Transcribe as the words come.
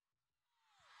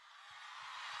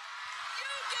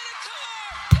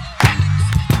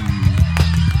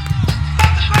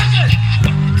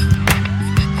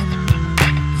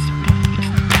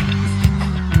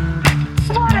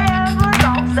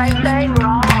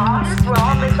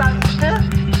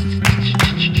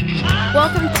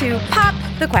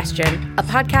The Question, a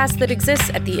podcast that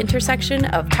exists at the intersection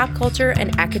of pop culture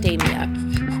and academia.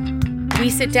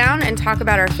 We sit down and talk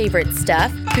about our favorite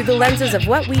stuff through the lenses of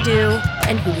what we do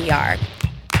and who we are.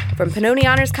 From Pennoni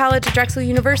Honors College at Drexel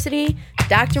University,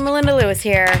 Dr. Melinda Lewis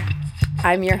here.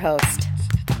 I'm your host.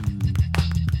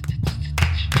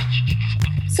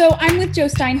 So I'm with Joe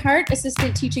Steinhardt,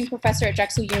 assistant teaching professor at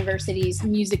Drexel University's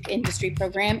music industry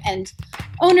program and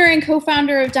owner and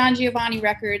co-founder of Don Giovanni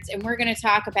Records. And we're going to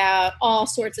talk about all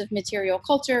sorts of material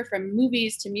culture, from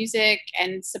movies to music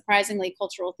and, surprisingly,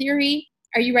 cultural theory.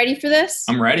 Are you ready for this?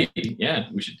 I'm ready. Yeah,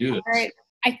 we should do this. All right.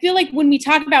 I feel like when we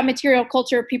talk about material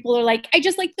culture, people are like, I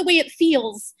just like the way it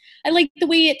feels. I like the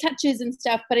way it touches and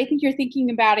stuff. But I think you're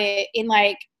thinking about it in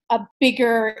like a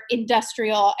bigger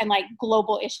industrial and like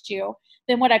global issue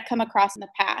than what I've come across in the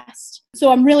past.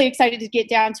 So I'm really excited to get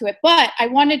down to it. But I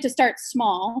wanted to start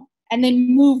small and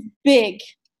then move big.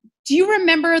 Do you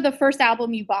remember the first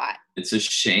album you bought? It's a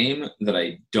shame that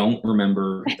I don't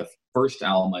remember the first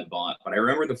album I bought, but I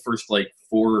remember the first like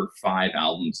 4 or 5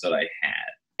 albums that I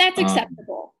had. That's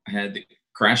acceptable. I had the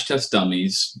Crash Test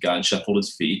Dummies, God Shuffled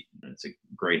His Feet. It's a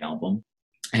great album.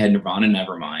 I had Nirvana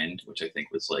Nevermind, which I think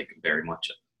was like very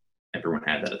much, everyone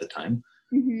had that at the time.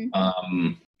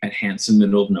 Mm-hmm. At Hanson,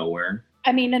 Middle of Nowhere.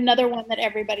 I mean, another one that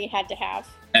everybody had to have.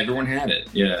 Everyone had it,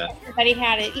 yeah. Everybody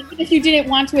had it. Even if you didn't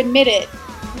want to admit it,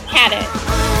 you had it.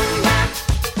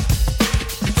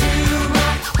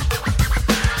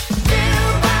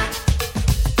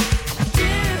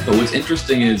 But what's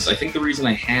interesting is, I think the reason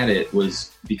I had it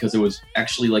was because it was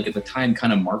actually, like, at the time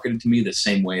kind of marketed to me the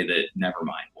same way that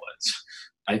Nevermind was.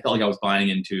 I felt like I was buying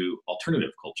into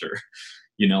alternative culture.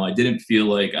 You know, I didn't feel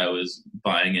like I was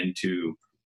buying into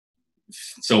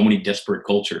so many disparate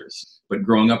cultures. But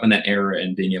growing up in that era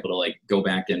and being able to, like, go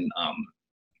back and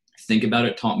think about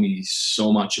it taught me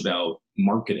so much about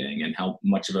marketing and how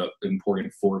much of an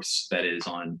important force that is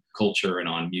on culture and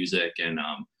on music. And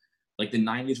like the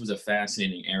 90s was a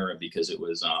fascinating era because it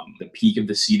was the peak of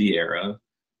the CD era,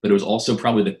 but it was also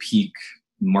probably the peak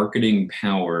marketing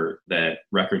power that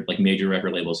major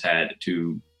record labels had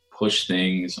to push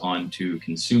things onto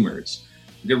consumers.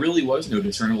 There really was no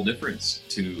discernible difference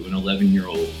to an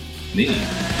 11-year-old me.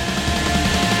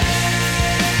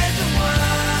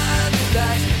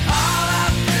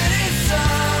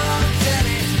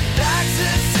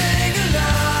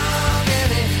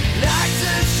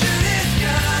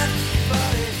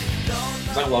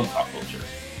 I love pop culture.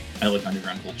 I like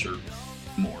underground culture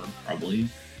more, probably.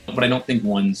 But I don't think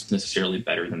one's necessarily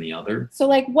better than the other. So,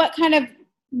 like, what kind of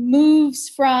moves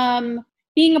from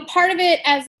being a part of it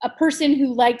as a person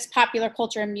who likes popular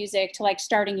culture and music to, like,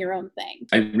 starting your own thing?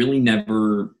 I really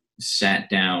never sat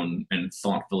down and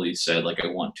thoughtfully said, like, I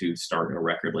want to start a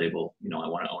record label. You know, I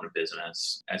want to own a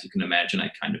business. As you can imagine, I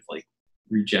kind of, like,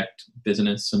 reject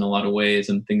business in a lot of ways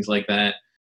and things like that.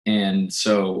 And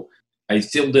so I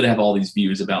still did have all these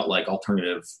views about like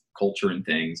alternative culture and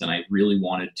things, and I really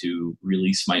wanted to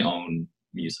release my own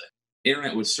music.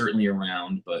 Internet was certainly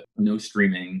around, but no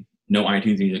streaming, no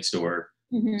iTunes Music Store,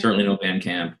 certainly no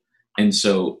Bandcamp. And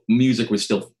so music was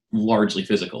still largely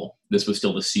physical. This was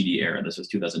still the CD era. This was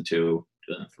 2002,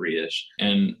 2003-ish.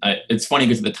 And it's funny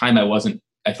because at the time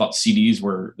I thought CDs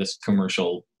were this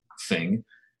commercial thing.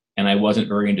 And I wasn't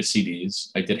very into CDs.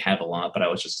 I did have a lot, but I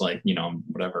was just like, you know,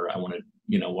 whatever. I wanted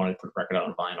to put a record out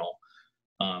on vinyl.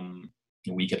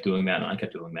 And we kept doing that, and I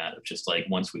kept doing that. It was just like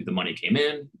once the money came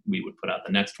in, we would put out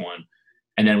the next one.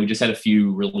 And then we just had a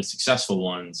few really successful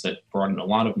ones that brought in a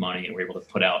lot of money, and we were able to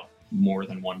put out more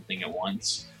than one thing at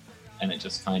once. And it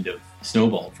just kind of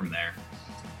snowballed from there.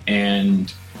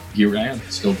 And here I am,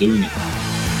 still doing it.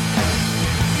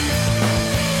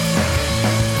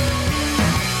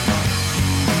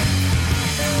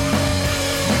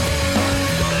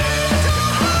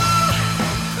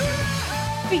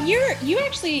 You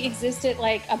actually exist at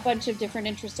like a bunch of different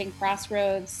interesting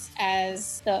crossroads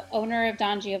as the owner of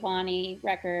Don Giovanni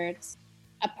Records,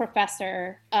 a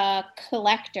professor, a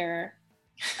collector.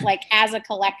 Like, as a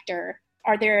collector,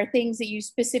 are there things that you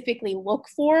specifically look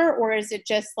for, or is it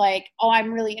just like, oh,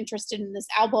 I'm really interested in this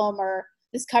album, or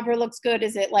this cover looks good?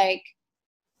 Is it like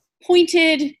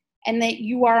pointed and that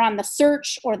you are on the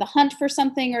search or the hunt for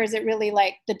something, or is it really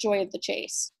like the joy of the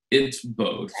chase? It's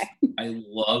both. Okay. I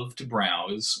love to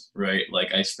browse, right?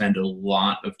 Like, I spend a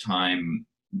lot of time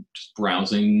just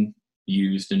browsing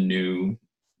used and new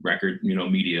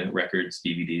media, records,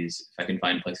 DVDs. If I can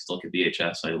find places to look at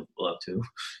VHS, I love to.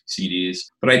 CDs.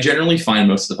 But I generally find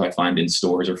most of the stuff I find in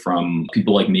stores are from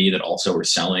people like me that also are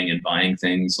selling and buying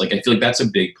things. Like, I feel like that's a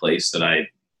big place that I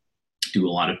do a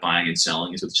lot of buying and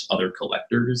selling, is with other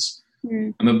collectors.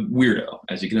 I'm a weirdo,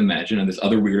 as you can imagine, and there's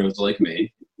other weirdos like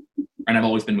me. And I've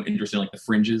always been interested in like the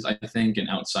fringes, I think, and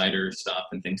outsider stuff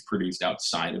and things produced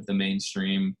outside of the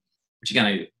mainstream. Which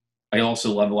again, I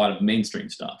also love a lot of mainstream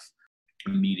stuff,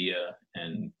 media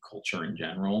and culture in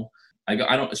general.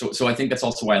 So I think that's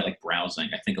also why I like browsing.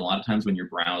 I think a lot of times when you're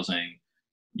browsing,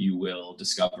 you will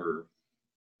discover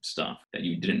stuff that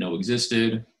you didn't know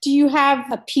existed. Do you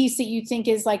have a piece that you think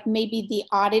is like maybe the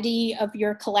oddity of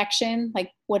your collection?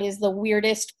 Like, what is the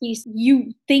weirdest piece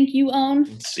you think you own?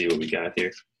 Let's see what we got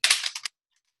here.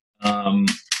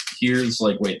 Here's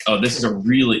this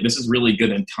is really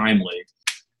good and timely.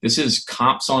 This is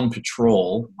Cops on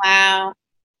Patrol. Wow.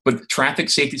 But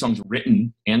traffic safety songs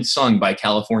written and sung by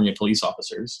California police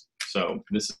officers. So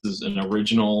this is an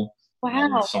original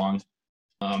song.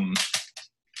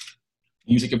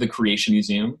 Music of the Creation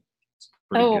Museum. It's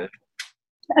pretty good.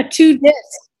 A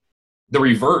 2-disc. The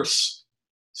reverse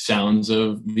sounds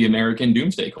of the American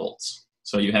Doomsday Cults.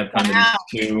 So you have kind of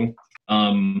these two.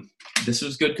 This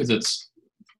is good because it's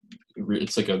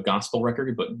like a gospel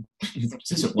record, but it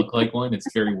doesn't look like one.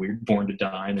 It's very weird. Born to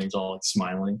Die, and he's all like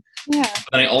smiling. Yeah.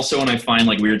 And when I find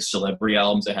like weird celebrity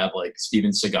albums that have like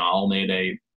Steven Seagal made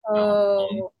a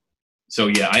album. So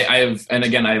yeah, I have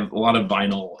a lot of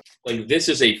vinyl. Like this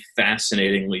is a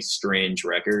fascinatingly strange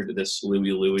record. This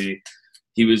Louie Louie,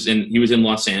 he was in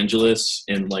Los Angeles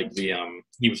in like the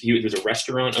he was a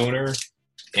restaurant owner,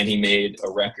 and he made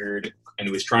a record and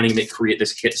he was trying to create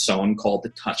this hit song called The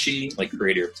Touchy, like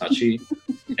creator of Touchy.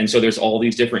 And so there's all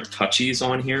these different touchies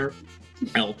on here.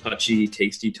 El Touchy,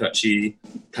 Tasty Touchy,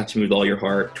 Touch Me With All Your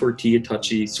Heart, Tortilla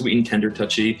Touchy, Sweet and Tender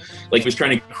Touchy. Like he was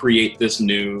trying to create this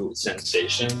new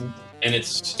sensation. And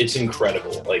it's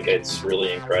incredible. Like, it's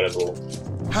really incredible.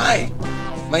 Hi,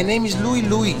 my name is Louie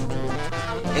Louie,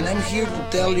 and I'm here to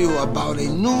tell you about a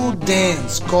new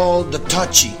dance called the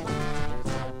Touchy.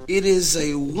 It is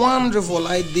a wonderful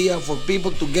idea for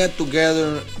people to get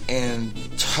together and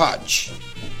touch.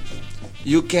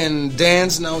 You can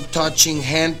dance now touching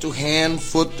hand to hand,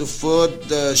 foot to foot,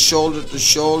 shoulder to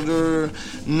shoulder,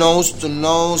 nose to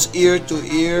nose, ear to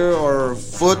ear, or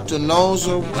foot to nose,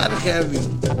 or what have you.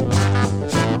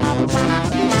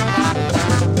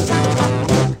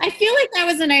 I feel like that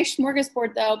was a nice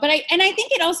smorgasbord though, but I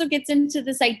think it also gets into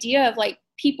this idea of like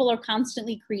people are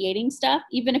constantly creating stuff,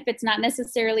 even if it's not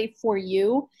necessarily for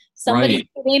you. Somebody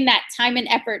put in that time and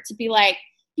effort to be like,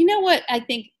 you know what, I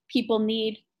think people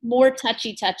need more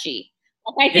touchy.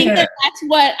 Like, I think that's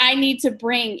what I need to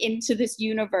bring into this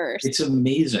universe. It's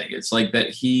amazing. It's like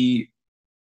that he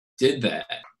did that.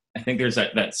 I think there's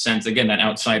that sense, again, that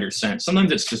outsider sense.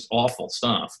 Sometimes it's just awful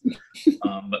stuff,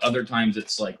 but other times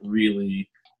it's like really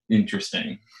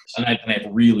interesting. And I have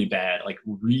really bad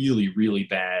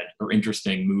or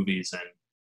interesting movies, and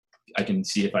I can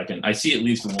see I see at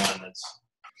least one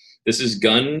this is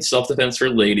Gun Self-Defense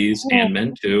for Ladies and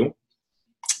Men Too.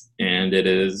 And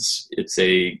it's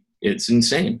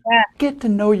insane. Yeah. Get to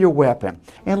know your weapon.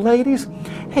 And ladies,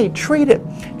 hey, treat it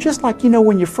just like,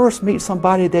 when you first meet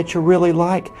somebody that you really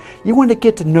like, you want to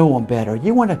get to know them better.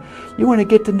 You want to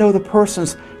get to know the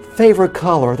person's favorite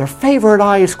color, their favorite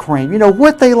ice cream,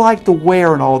 what they like to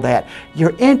wear and all that.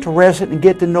 You're interested in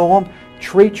getting to know them.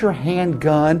 Treat your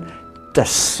handgun the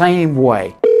same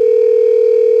way.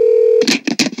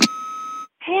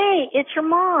 Hey, it's your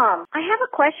mom. I have a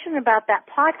question about that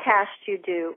podcast you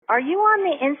do. Are you on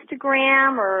the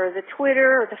Instagram or the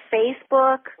Twitter or the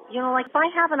Facebook? Like if I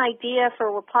have an idea for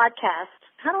a podcast,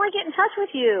 how do I get in touch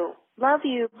with you? Love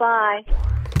you. Bye.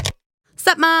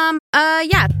 Sup, Mom?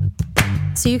 Yeah.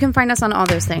 So you can find us on all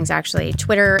those things, actually.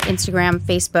 Twitter, Instagram,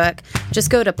 Facebook. Just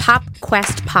go to Pop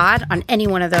Quest Pod on any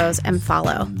one of those and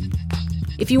follow.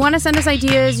 If you want to send us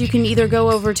ideas, you can either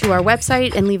go over to our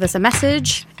website and leave us a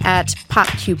message at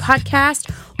PopQ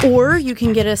Podcast, or you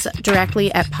can get us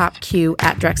directly at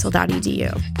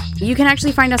popq@drexel.edu. You can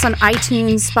actually find us on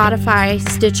iTunes, Spotify,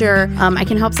 Stitcher. I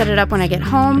can help set it up when I get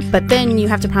home, but then you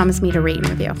have to promise me to rate and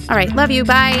review. All right, love you.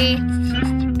 Bye.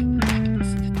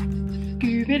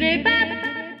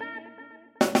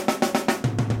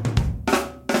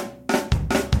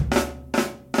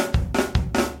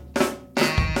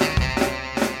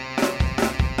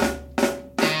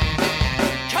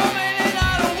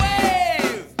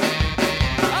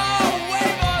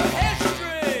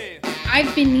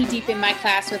 I've been knee deep in my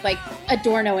class with like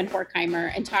Adorno and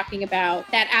Horkheimer and talking about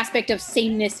that aspect of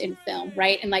sameness in film,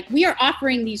 right? And like we are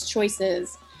offering these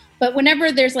choices, but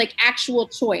whenever there's like actual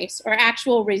choice or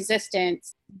actual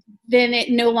resistance, then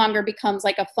it no longer becomes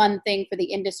like a fun thing for the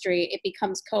industry. It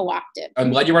becomes co-opted.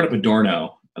 I'm glad you brought up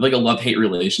Adorno. like a love-hate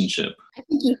relationship. I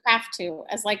think you have to,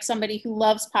 as like somebody who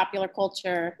loves popular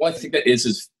culture. Well, I think that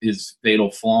is his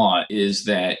fatal flaw, is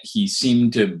that he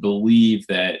seemed to believe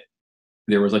that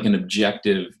there was like an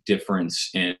objective difference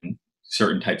in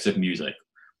certain types of music,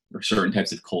 or certain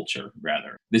types of culture,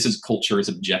 rather. Culture is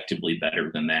objectively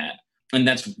better than that. And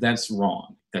that's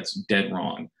wrong. That's dead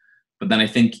wrong. But then I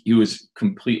think he was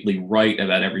completely right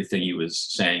about everything he was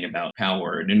saying about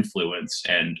power and influence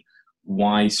and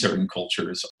why certain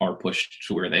cultures are pushed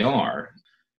to where they are.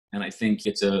 And I think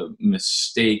it's a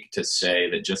mistake to say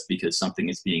that just because something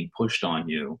is being pushed on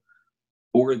you,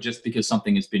 or just because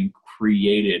something has been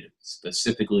created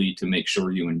specifically to make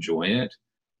sure you enjoy it,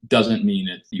 doesn't mean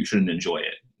that you shouldn't enjoy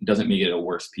it. It doesn't make it a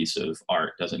worse piece of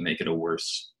art, doesn't make it a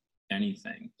worse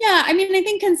anything. Yeah, I mean, I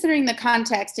think considering the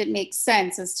context, it makes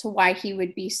sense as to why he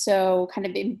would be so kind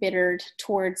of embittered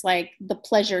towards like the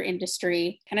pleasure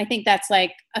industry. And I think that's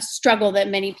like a struggle that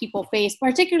many people face,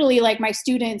 particularly like my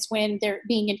students when they're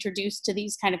being introduced to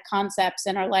these kind of concepts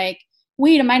and are like,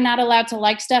 wait, am I not allowed to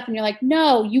like stuff? And you're like,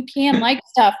 no, you can like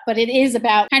stuff, but it is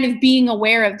about kind of being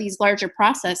aware of these larger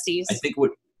processes. I think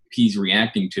what he's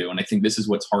reacting to, and I think this is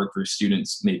what's hard for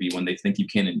students maybe when they think you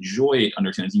can't enjoy it,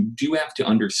 understand, is you do have to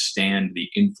understand the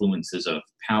influences of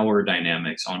power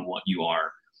dynamics on what you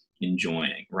are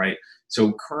enjoying, right?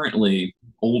 So currently,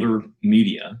 older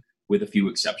media, with a few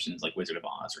exceptions like Wizard of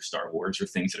Oz or Star Wars or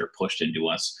things that are pushed into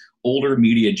us, older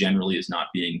media generally is not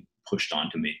being pushed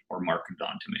onto me or marketed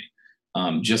onto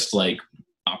me. Just like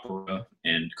opera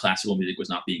and classical music was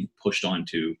not being pushed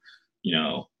onto,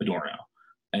 Adorno.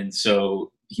 And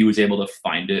so he was able to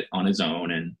find it on his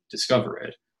own and discover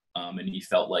it. And he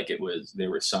felt like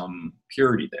there was some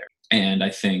purity there. And I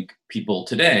think people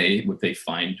today, if they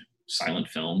find silent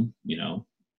film,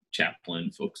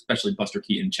 Chaplin, especially Buster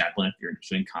Keaton, Chaplin, if you're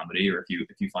interested in comedy, or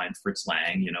if you find Fritz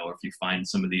Lang, or if you find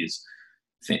some of these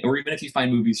things, or even if you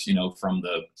find movies, from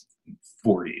the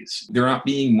 40s, they're not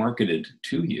being marketed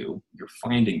to you, you're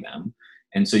finding them.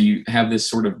 And so you have this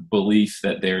sort of belief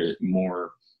that they're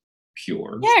more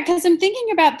pure. Yeah, because I'm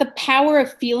thinking about the power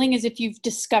of feeling as if you've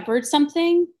discovered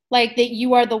something, like that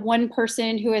you are the one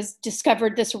person who has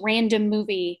discovered this random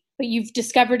movie, but you've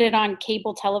discovered it on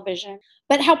cable television.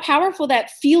 But how powerful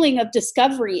that feeling of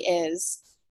discovery is,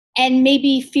 and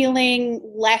maybe feeling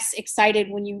less excited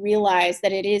when you realize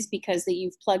that it is because that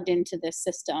you've plugged into this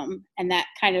system, and that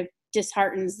kind of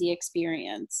disheartens the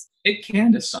experience. It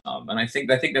can to some, and I think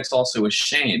that's also a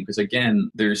shame, because again,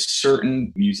 there's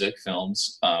certain music,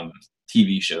 films,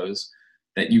 TV shows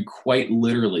that you quite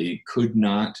literally could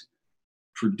not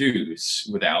produce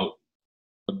without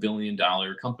 $1 billion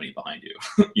company behind you,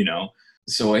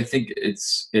 So I think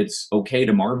it's okay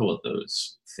to marvel at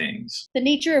those things. The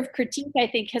nature of critique, I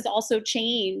think, has also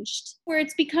changed, where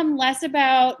it's become less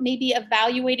about maybe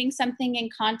evaluating something in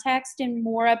context and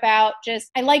more about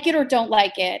just, I like it or don't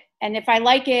like it. And if I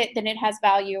like it, then it has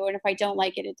value. And if I don't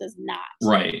like it, it does not.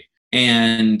 Right.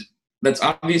 And that's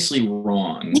obviously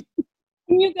wrong.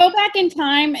 Can you go back in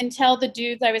time and tell the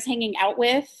dudes I was hanging out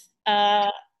with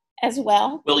as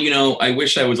well? Well, I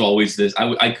wish I was always this.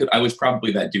 I was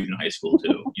probably that dude in high school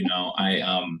too.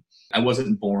 I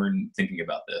wasn't born thinking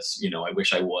about this. I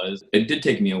wish I was. It did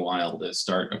take me a while to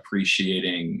start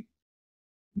appreciating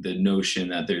the notion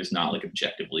that there's not like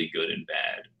objectively good and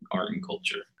bad art and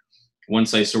culture.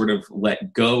 Once I sort of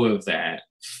let go of that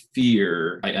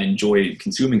fear, I enjoy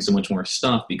consuming so much more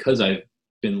stuff because I've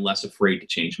been less afraid to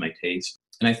change my taste.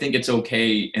 And I think it's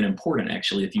okay and important,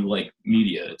 actually, if you like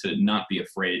media, to not be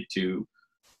afraid to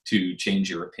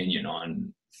change your opinion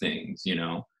on things.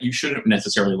 You shouldn't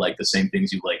necessarily like the same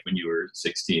things you liked when you were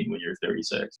 16, when you're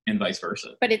 36, and vice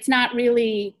versa. But it's not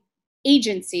really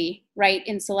agency, right,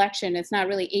 in selection. It's not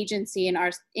really agency in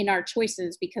our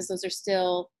choices, because those are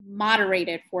still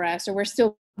moderated for us, or we're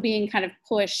still being kind of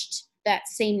pushed that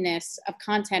sameness of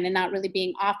content and not really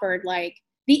being offered like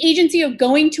the agency of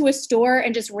going to a store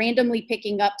and just randomly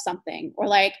picking up something, or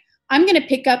like, I'm going to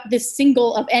pick up this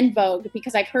single of En Vogue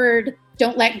because I've heard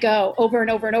Don't Let Go over and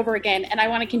over and over again, and I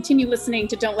want to continue listening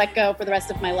to Don't Let Go for the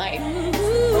rest of my life.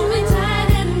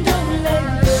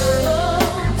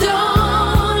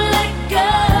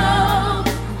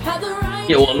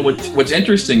 Yeah, well, and what's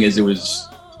interesting is it was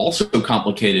also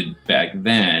complicated back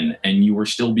then, and you were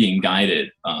still being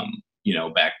guided,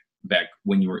 back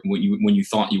when you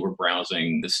thought you were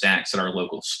browsing the stacks at our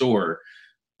local store,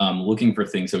 looking for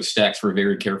things. Those stacks were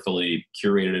very carefully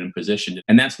curated and positioned,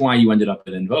 and that's why you ended up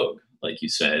at En Vogue, like you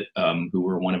said, who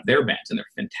were one of their bands, and they're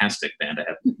a fantastic band. I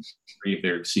have 3 of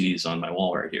their CDs on my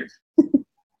wall right here.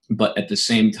 But at the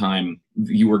same time,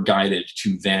 you were guided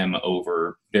to them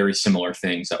over very similar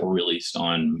things that were released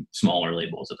on smaller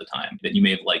labels at the time that you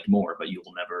may have liked more, but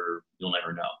you'll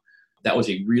never know. That was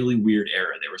a really weird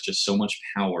era. There was just so much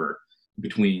power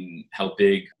between how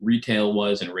big retail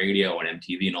was and radio and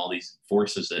MTV and all these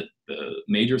forces that the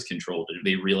majors controlled.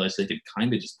 They realized they could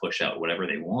kind of just push out whatever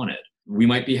they wanted. We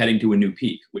might be heading to a new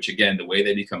peak, which again, the way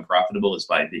they become profitable is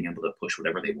by being able to push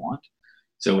whatever they want.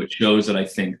 So it shows that I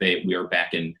think we are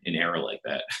back in an era like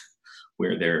that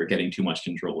where they're getting too much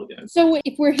control again. So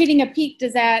if we're hitting a peak,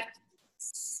 does that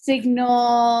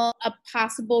signal a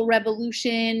possible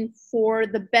revolution for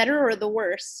the better or the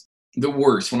worse? The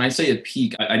worst. When I say a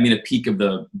peak, I mean a peak of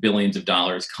the billions of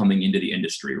dollars coming into the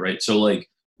industry, right? So like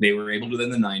they were able to do that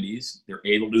in the 90s. They're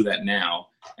able to do that now.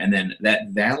 And then that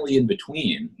valley in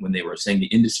between, when they were saying the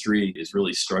industry is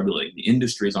really struggling, the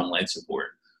industry is on life support.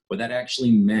 What that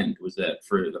actually meant was that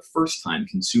for the first time,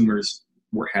 consumers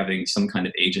were having some kind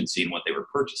of agency in what they were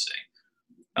purchasing.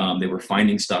 They were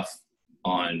finding stuff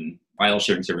on file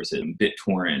sharing services,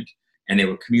 BitTorrent, and they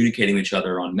were communicating with each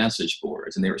other on message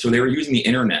boards. And they were using the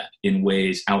internet in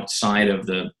ways outside of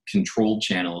the controlled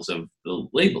channels of the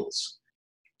labels.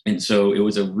 And so it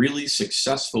was a really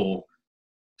successful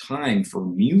time for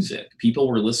music. People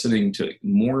were listening to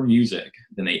more music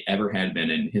than they ever had been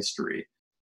in history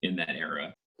in that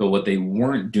era. But what they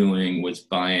weren't doing was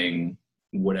buying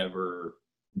whatever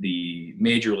the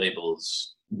major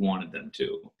labels wanted them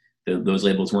to. Those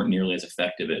labels weren't nearly as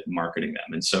effective at marketing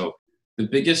them. And so the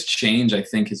biggest change, I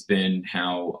think, has been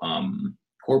how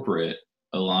corporate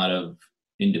a lot of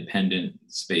independent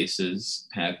spaces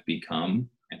have become.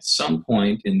 At some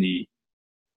point in the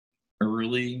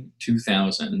early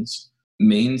 2000s,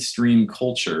 mainstream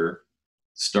culture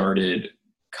started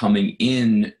coming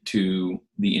into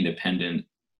the independent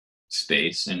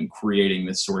space and creating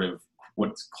this sort of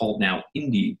what's called now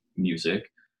indie music.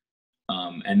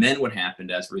 And then what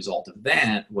happened as a result of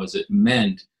that was it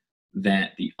meant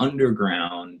that the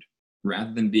underground,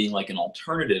 rather than being like an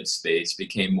alternative space,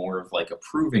 became more of like a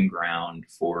proving ground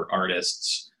for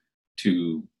artists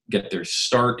to get their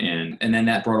start in. And then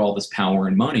that brought all this power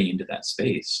and money into that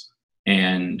space.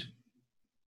 And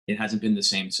it hasn't been the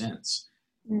same since.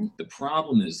 The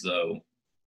problem is, though,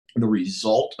 the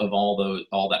result of all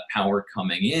that power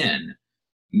coming in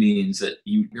means that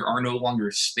there are no longer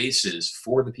spaces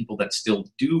for the people that still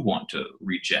do want to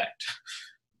reject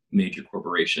major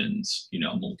corporations,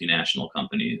 multinational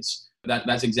companies.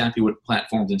 That's exactly what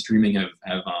platforms and streaming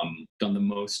have done the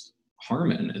most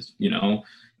harm in. Is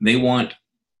they want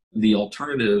the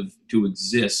alternative to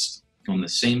exist on the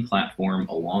same platform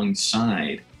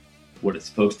alongside what it's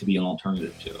supposed to be an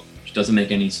alternative to, which doesn't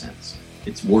make any sense.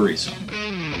 It's worrisome.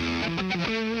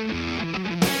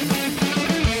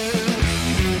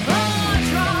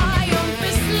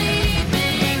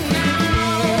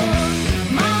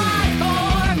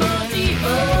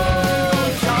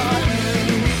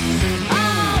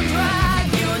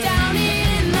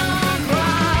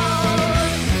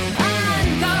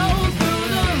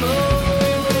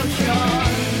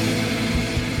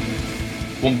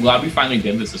 Well, I'm glad we finally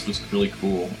did this. This was really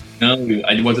cool. No,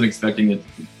 I wasn't expecting it.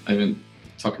 I didn't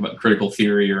talk about critical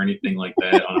theory or anything like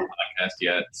that on a podcast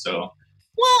yet. So,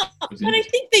 well, but I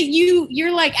think that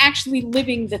you're like actually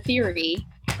living the theory.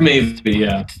 Maybe,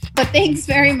 yeah. But thanks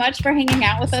very much for hanging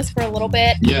out with us for a little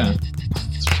bit. Yeah,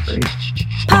 it's great.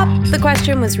 Pop the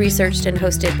Question was researched and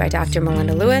hosted by Dr.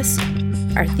 Melinda Lewis.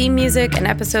 Our theme music and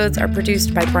episodes are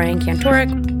produced by Brian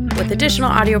Kantorek, with additional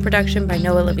audio production by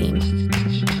Noah Levine.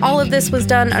 All of this was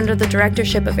done under the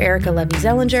directorship of Erica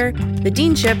Levy-Zellinger, the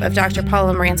deanship of Dr.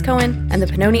 Paula Morantz-Cohen, and the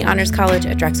Pennoni Honors College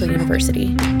at Drexel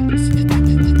University. I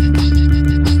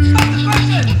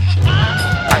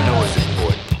know it's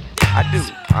important. I do.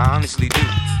 I honestly do.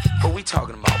 But we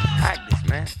talking about practice,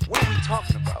 man. What are we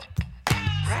talking about?